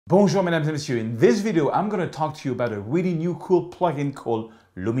Bonjour mesdames et messieurs, in this video I'm going to talk to you about a really new cool plugin called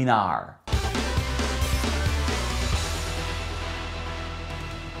Luminar.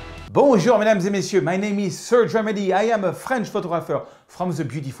 Bonjour mesdames et messieurs, my name is Serge Remedy. I am a French photographer from the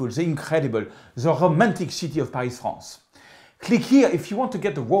beautiful, the incredible, the romantic city of Paris, France. Click here if you want to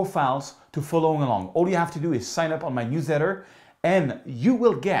get the raw files to follow along. All you have to do is sign up on my newsletter and you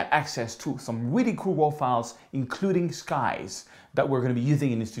will get access to some really cool raw files, including skies that we're going to be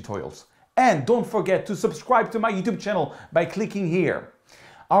using in these tutorials. And don't forget to subscribe to my YouTube channel by clicking here.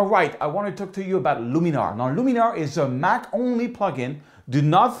 All right, I want to talk to you about Luminar. Now, Luminar is a Mac-only plugin. Do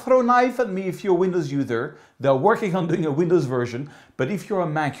not throw a knife at me if you're a Windows user. They're working on doing a Windows version, but if you're a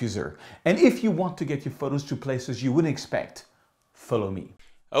Mac user, and if you want to get your photos to places you wouldn't expect, follow me.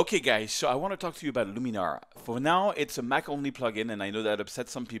 Okay guys, so I want to talk to you about Luminar. For now, it's a Mac-only plugin, and I know that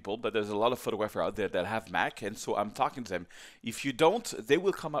upsets some people, but there's a lot of photographers out there that have Mac, and so I'm talking to them. If you don't, they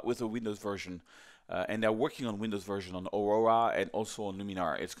will come out with a Windows version, and they're working on Windows version on Aurora and also on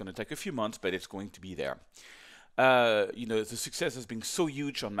Luminar. It's going to take a few months, but it's going to be there. You know, the success has been so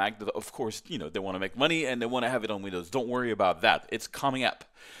huge on Mac that, of course, you know, they want to make money and they want to have it on Windows. Don't worry about that. It's coming up.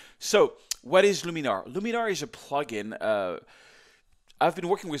 So, what is Luminar? Luminar is a plugin. I've been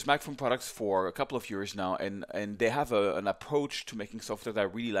working with Macphun products for a couple of years now, and they have an approach to making software that I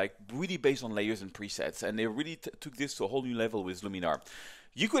really like, really based on layers and presets, and they really took this to a whole new level with Luminar.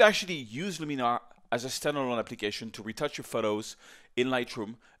 You could actually use Luminar as a standalone application to retouch your photos in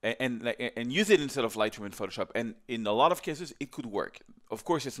Lightroom and use it instead of Lightroom and Photoshop, and in a lot of cases it could work. Of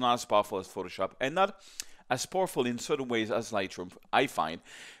course, it's not as powerful as Photoshop and not as powerful in certain ways as Lightroom, I find.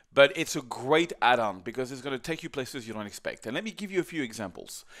 But it's a great add-on because it's going to take you places you don't expect. And let me give you a few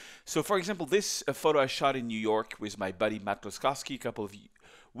examples. So for example, this photo I shot in New York with my buddy Matt a couple of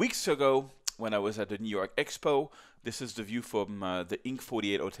weeks ago when I was at the New York Expo. This is the view from the Ink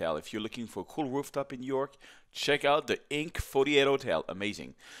 48 Hotel. If you're looking for a cool rooftop in New York, check out the Ink 48 Hotel.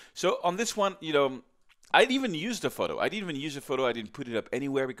 Amazing. So on this one, you know, I didn't even use the photo. I didn't put it up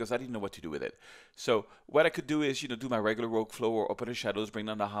anywhere because I didn't know what to do with it. So what I could do is, you know, do my regular workflow or open the shadows, bring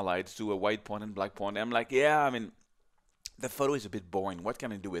down the highlights, do a white point and black point. And I'm like, yeah, I mean, the photo is a bit boring. What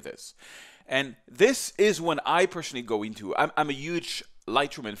can I do with this? And this is when I personally go into. I'm a huge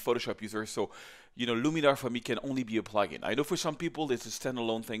Lightroom and Photoshop user, so you know, Luminar for me can only be a plugin. I know for some people it's a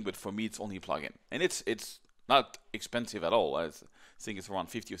standalone thing, but for me it's only a plugin, and it's not expensive at all. I think it's around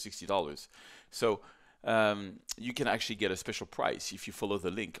 $50 or $60. So you can actually get a special price if you follow the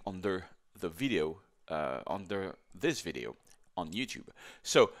link under the video, under this video on YouTube.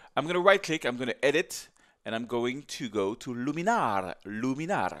 So I'm going to right click, I'm going to edit, and I'm going to go to Luminar.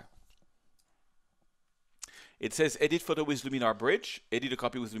 Luminar. It says edit photo with Luminar bridge, edit a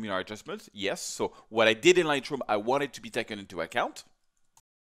copy with Luminar adjustments. Yes, so what I did in Lightroom, I wanted to be taken into account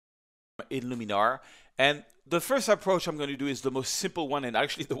in Luminar. And the first approach I'm going to do is the most simple one, and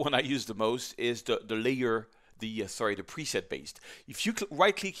actually the one I use the most is the preset based. If you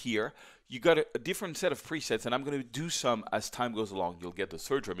right click here, you got a different set of presets, and I'm going to do some as time goes along. You'll get the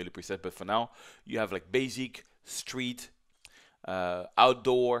Serge Remedy preset, but for now you have like basic, street,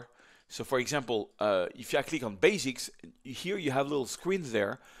 outdoor. So for example, if I click on basics, here you have little screens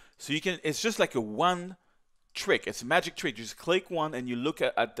there. So you can, it's just like a one trick. It's a magic trick. You just click one and you look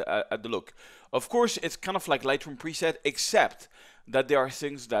at the look. Of course, it's kind of like Lightroom preset, except that there are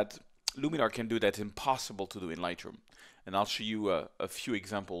things that Luminar can do that's impossible to do in Lightroom. And I'll show you a few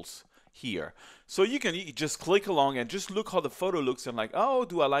examples here. So you just click along and just look how the photo looks and like, oh,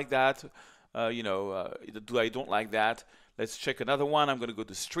 do I like that? Do I don't like that? Let's check another one. I'm going to go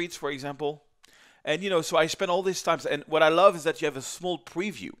to streets, for example. And, you know, so I spend all this time. And what I love is that you have a small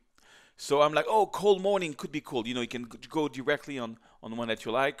preview. So I'm like, oh, cold morning could be cool. You know, you can go directly on one that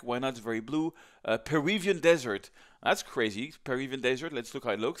you like. Why not? It's very blue. Peruvian desert. That's crazy. Peruvian desert. Let's look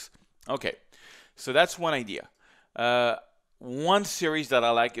how it looks. Okay. So that's one idea. One series that I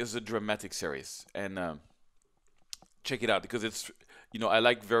like is the dramatic series. And check it out because it's, you know, I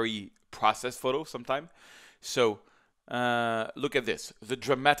like very processed photos sometimes. So look at this, the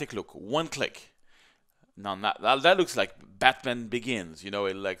dramatic look, one click. Now that looks like Batman Begins, you know,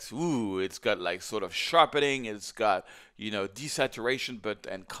 it like, ooh, it's got like sort of sharpening, it's got, you know, desaturation,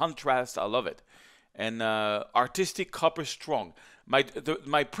 and contrast. I love it. And artistic copper strong. My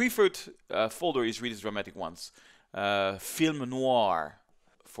preferred folder is really dramatic ones. Film noir,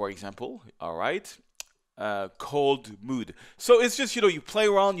 for example, all right. Cold mood. So it's just, you know, you play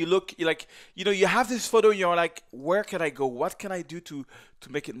around, you look, you like, you know, you have this photo and you're like, where can I go? What can I do to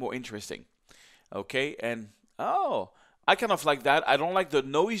make it more interesting? Okay, and oh, I kind of like that. I don't like the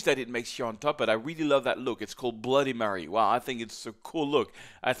noise that it makes here on top, but I really love that look. It's called Bloody Mary. Wow, I think it's a cool look.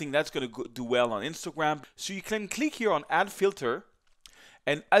 I think that's going to do well on Instagram. So you can click here on Add Filter,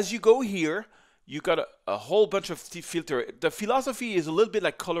 and as you go here, you got a whole bunch of filter. The philosophy is a little bit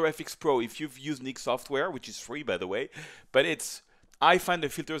like ColorFX Pro if you've used Nik software, which is free by the way, but I find the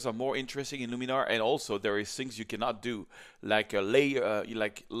filters are more interesting in Luminar, and also there is things you cannot do, like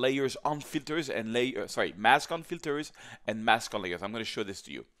like layers on filters and mask on filters and mask on layers. I'm going to show this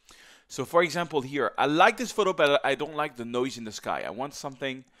to you. So for example here, I like this photo, but I don't like the noise in the sky. I want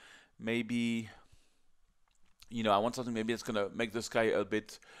something maybe, I want something maybe that's going to make the sky a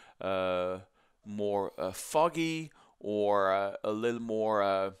bit more foggy, or a little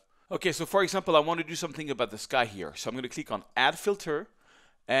more okay, so for example, I want to do something about the sky here. So I'm going to click on Add Filter,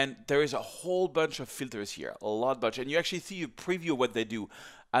 and there is a whole bunch of filters here, and you actually see a preview of what they do.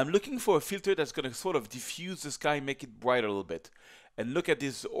 I'm looking for a filter that's going to sort of diffuse the sky, make it brighter a little bit. And look at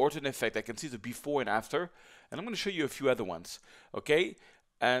this Orton effect. I can see the before and after, and I'm going to show you a few other ones. Okay,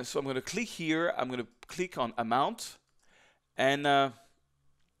 and so I'm going to click here. I'm going to click on Amount, and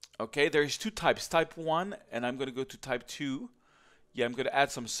okay, there's two types, type 1, and I'm going to go to type 2. Yeah, I'm going to add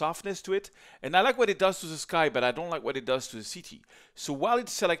some softness to it. And I like what it does to the sky, but I don't like what it does to the city. So while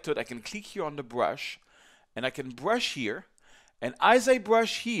it's selected, I can click here on the brush, and I can brush here. And as I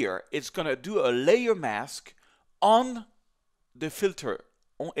brush here, it's going to do a layer mask on the filter,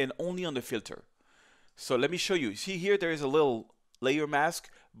 and only on the filter. So let me show you. See here, there is a little layer mask.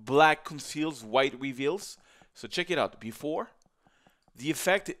 Black conceals, white reveals. So check it out. Before, the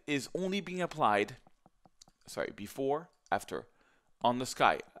effect is only being applied, before, after. On the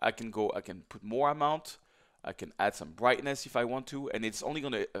sky, I can put more amount, I can add some brightness if I want to, and it's only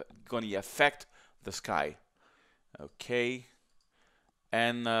going to affect the sky. Okay,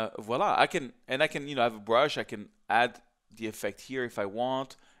 and voila, I can have a brush. I can add the effect here if I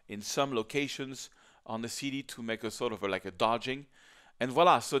want in some locations on the city to make a sort of like a dodging, and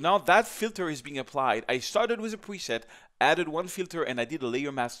voila. So now that filter is being applied. I started with a preset, added one filter, and I did a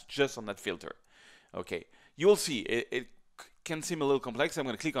layer mask just on that filter. Okay, you will see it can seem a little complex. I'm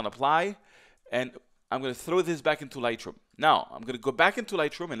going to click on Apply, and I'm going to throw this back into Lightroom. Now, I'm going to go back into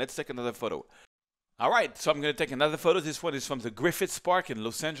Lightroom, and let's take another photo. All right, so I'm going to take another photo. This one is from the Griffith Park in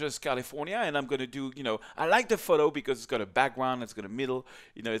Los Angeles, California, and I'm going to do, I like the photo because it's got a background, it's got a middle,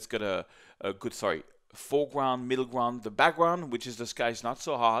 it's got a good, foreground, middle ground. The background, which is the sky, is not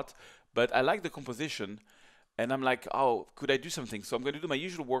so hot, but I like the composition. And I'm like, oh, could I do something? So I'm going to do my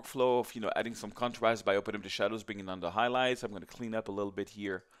usual workflow of, adding some contrast by opening the shadows, bringing on the highlights. I'm going to clean up a little bit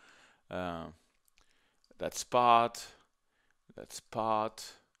here. That spot, that spot,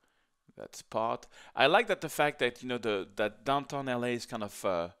 that spot. I like that the fact that, that downtown LA is kind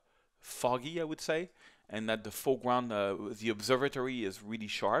of foggy, I would say, and that the foreground, the observatory is really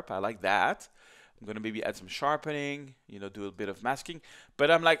sharp. I like that. I'm going to maybe add some sharpening, do a bit of masking. But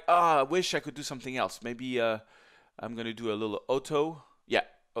I'm like, I wish I could do something else. Maybe I'm going to do a little auto. Yeah,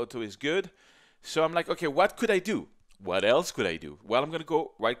 auto is good. So I'm like, okay, what could I do? What else could I do? Well, I'm going to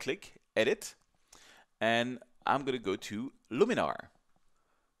go right-click, Edit, and I'm going to go to Luminar.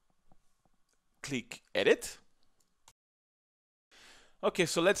 Click Edit. Okay,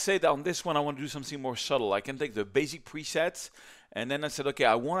 so let's say that on this one I want to do something more subtle. I can take the basic presets, and then I said, okay,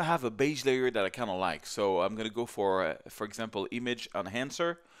 I want to have a base layer that I kind of like. So I'm going to go for example, Image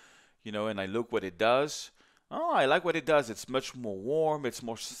Enhancer, and I look what it does. Oh, I like what it does. It's much more warm. It's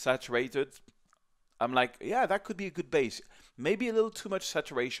more saturated. I'm like, yeah, that could be a good base. Maybe a little too much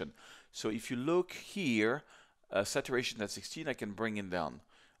saturation. So if you look here, saturation at 16, I can bring it down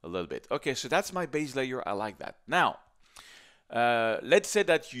a little bit. Okay, so that's my base layer. I like that. Now, let's say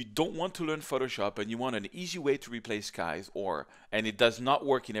that you don't want to learn Photoshop and you want an easy way to replace skies, and it does not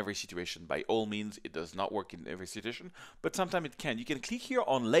work in every situation. By all means, it does not work in every situation, but sometimes it can. You can click here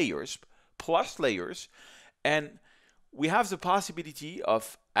on Layers, plus Layers, and we have the possibility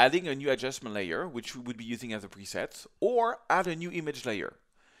of adding a new adjustment layer, which we would be using as a preset, or add a new image layer.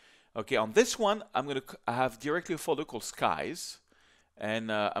 Okay, on this one, I have directly a folder called Skies,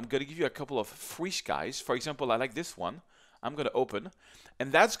 and I'm going to give you a couple of free skies. For example, I like this one. I'm going to open,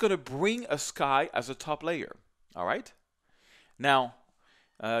 and that's going to bring a sky as a top layer. All right. Now,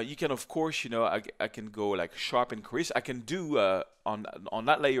 you can, of course, I can go like sharp and crease. I can do on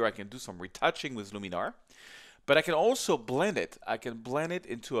that layer, I can do some retouching with Luminar, but I can also blend it. I can blend it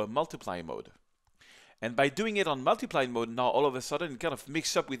into a multiply mode, and by doing it on multiply mode, now all of a sudden it kind of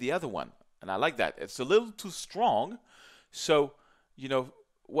mixes up with the other one, and I like that. It's a little too strong, so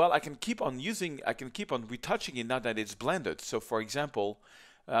well, I can keep on retouching it now that it's blended. So for example,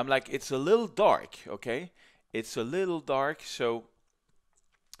 I'm like, it's a little dark, okay? It's a little dark, so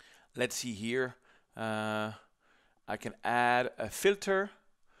let's see here. I can add a filter,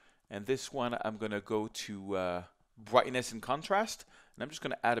 and this one I'm going to go to brightness and contrast, and I'm just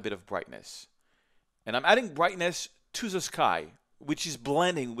going to add a bit of brightness. And I'm adding brightness to the sky, which is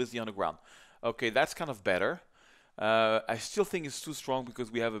blending with the underground. Okay, that's kind of better. I still think it's too strong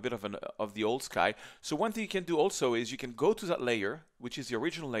because we have a bit of the old sky. So one thing you can do also is you can go to that layer, which is the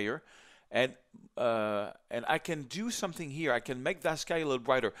original layer, and I can do something here. I can make that sky a little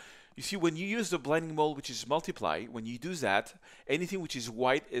brighter. You see, when you use the blending mode, which is multiply, when you do that, anything which is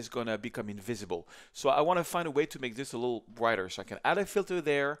white is going to become invisible. So I want to find a way to make this a little brighter. So I can add a filter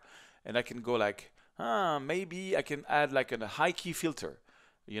there, and I can go like, maybe I can add like a high key filter,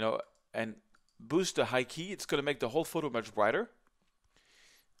 and boost the high key. It's going to make the whole photo much brighter.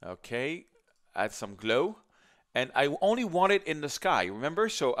 Okay, add some glow. And I only want it in the sky, remember?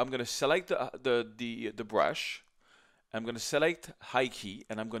 So I'm going to select the brush. I'm going to select high key,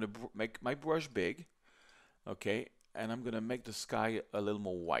 and I'm going to make my brush big. Okay, and I'm going to make the sky a little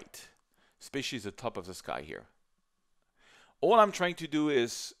more white, especially the top of the sky here. All I'm trying to do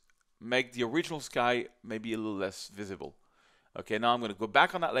is make the original sky maybe a little less visible. Okay, now I'm going to go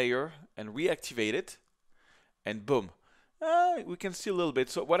back on that layer and reactivate it, and boom. We can see a little bit.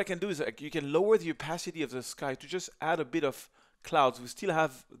 So what I can do is you can lower the opacity of the sky to just add a bit of clouds. We still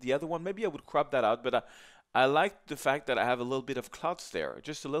have the other one. Maybe I would crop that out, but I like the fact that I have a little bit of clouds there,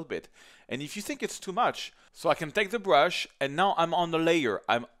 just a little bit. And if you think it's too much, so I can take the brush, and now I'm on the layer.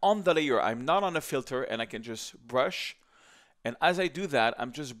 I'm on the layer. I'm not on a filter, and I can just brush. And as I do that,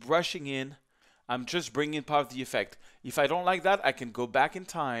 I'm just brushing in. I'm just bringing part of the effect. If I don't like that, I can go back in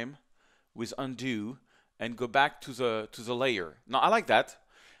time with undo and go back to the layer. Now, I like that.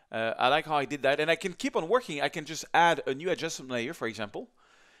 I like how I did that. And I can keep on working. I can just add a new adjustment layer, for example.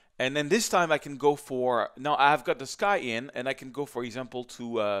 And then this time I can go for, now I've got the sky in, and I can go, for example,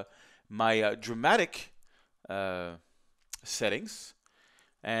 to my dramatic settings.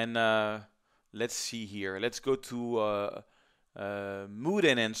 And let's see here. Let's go to mood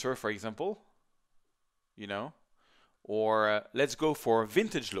enhancer, for example. Or let's go for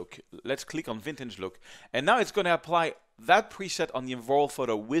vintage look. Let's click on vintage look. And now it's going to apply that preset on the overall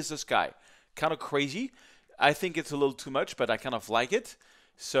photo with the sky. Kind of crazy. I think it's a little too much, but I kind of like it.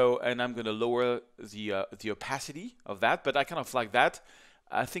 So, and I'm going to lower the opacity of that, but I kind of like that.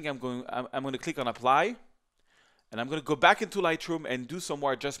 I think I'm going to click on apply, and I'm going to go back into Lightroom and do some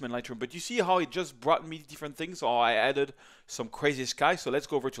more adjustment in Lightroom. But you see how it just brought me different things, or I added some crazy sky. So let's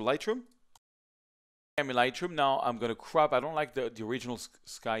go over to Lightroom. I'm in Lightroom now. I'm going to crop. I don't like the original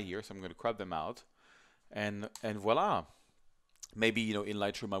sky here, so I'm going to crop them out, and voila. Maybe in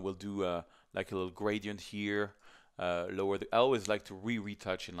Lightroom I will do like a little gradient here. Lower I always like to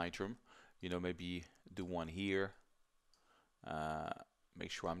retouch in Lightroom. Maybe do one here.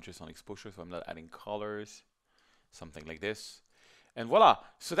 Make sure I'm just on exposure, so I'm not adding colors. Something like this. And voila.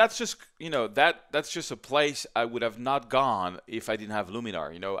 So that's just, that's just a place I would have not gone if I didn't have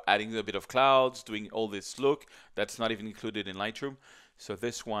Luminar. Adding a bit of clouds, doing all this look. That's not even included in Lightroom. So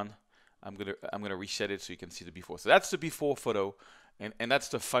this one, I'm gonna reset it so you can see the before. So that's the before photo. And that's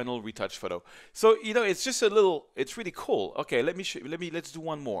the final retouch photo. So, it's just it's really cool. Okay, let's do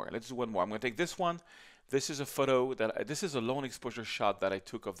one more. I'm going to take this one. This is a photo this is a long exposure shot that I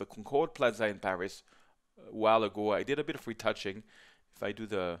took of the Concorde Plaza in Paris a while ago. I did a bit of retouching. If I do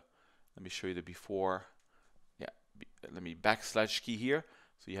let me show you the before. Yeah, let me backslash key here.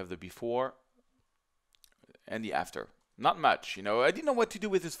 So you have the before and the after. Not much, I didn't know what to do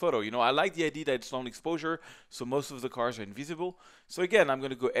with this photo. I like the idea that it's long exposure, so most of the cars are invisible. So again, I'm going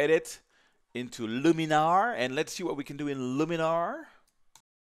to go edit into Luminar, and let's see what we can do in Luminar.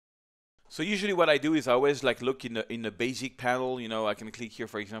 So usually what I do is I always look in the basic panel. I can click here,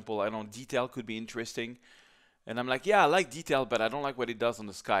 for example. Detail could be interesting. And I'm like, yeah, I like detail, but I don't like what it does on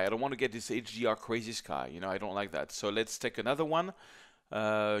the sky. I don't want to get this HDR crazy sky. I don't like that. So let's take another one.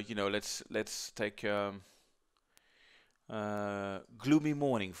 Let's take... gloomy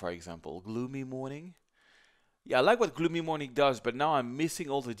morning, for example. Gloomy morning. Yeah, I like what gloomy morning does, but now I'm missing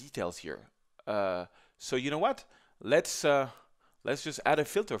all the details here. So you know what? Let's just add a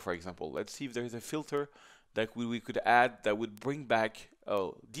filter, for example. Let's see if there's a filter that we could add that would bring back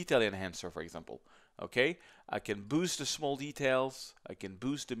detail enhancer, for example. Okay, I can boost the small details. I can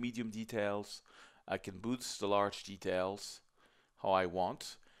boost the medium details. I can boost the large details how I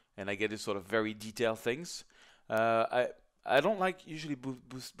want, and I get this sort of very detailed things. I don't like usually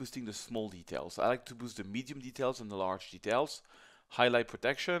boosting the small details. I like to boost the medium details and the large details. Highlight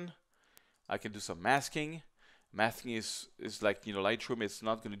protection. I can do some masking. Masking is like, Lightroom, it's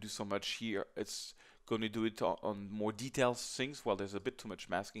not going to do so much here. It's going to do it on more detailed things. Well, there's a bit too much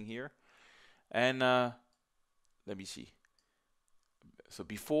masking here. And let me see. So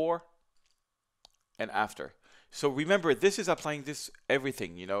before and after. So remember, this is applying this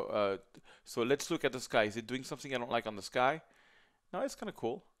everything, you know. So let's look at the sky. Is it doing something I don't like on the sky? No, it's kind of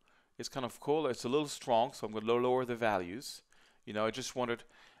cool. It's kind of cool. It's a little strong, so I'm going to lower the values. You know, I just wanted,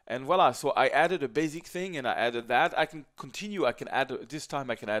 and voila. So I added a basic thing, and I added that. I can continue. I can add this time.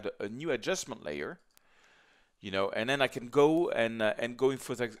 I can add a new adjustment layer. You know, and then I can go and going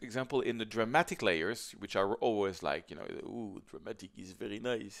for example in the dramatic layers, which are always like, you know, ooh, dramatic is very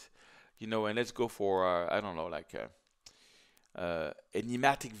nice. You know, and let's go for I don't know, like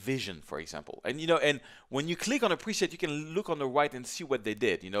enigmatic vision, for example. And you know, and when you click on a preset, you can look on the right and see what they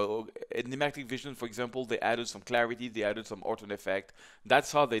did. You know, enigmatic vision, for example, they added some clarity, they added some ortho effect.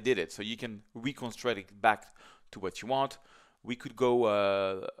 That's how they did it. So you can reconstruct it back to what you want. We could go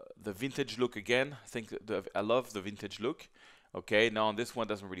the vintage look again. I think I love the vintage look. Okay, now on this one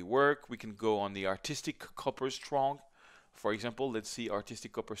doesn't really work. We can go on the artistic copper strong, for example. Let's see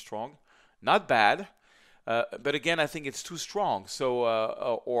artistic copper strong. Not bad, but again, I think it's too strong. So,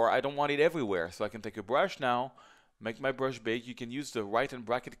 or I don't want it everywhere. So I can take a brush now, make my brush big. You can use the right and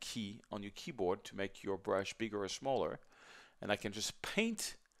bracket key on your keyboard to make your brush bigger or smaller. And I can just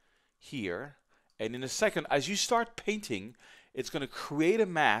paint here. And in a second, as you start painting, it's going to create a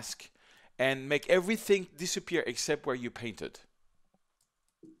mask and make everything disappear except where you painted.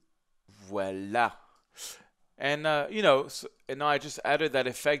 Voila. And, you know, so, and now I just added that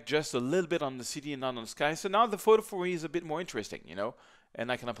effect just a little bit on the city and not on the sky. So now the photo for me is a bit more interesting, you know,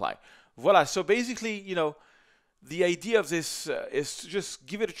 and I can apply. Voila. So basically, you know, the idea of this is to just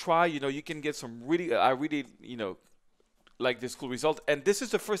give it a try. You know, you can get some really, I really, you know, like this cool result. And this is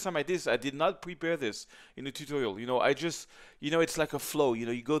the first time I did this. I did not prepare this in the tutorial. You know, I just, you know, it's like a flow. You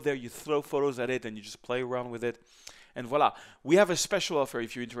know, you go there, you throw photos at it, and you just play around with it. And voila. We have a special offer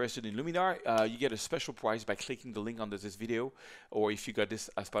if you're interested in Luminar. You get a special price by clicking the link under this video, or if you got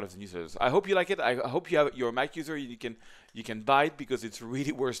this as part of the newsletters. I hope you like it. I hope you're a Mac user. You can buy it because it's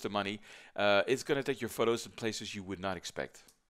really worth the money. It's going to take your photos in places you would not expect.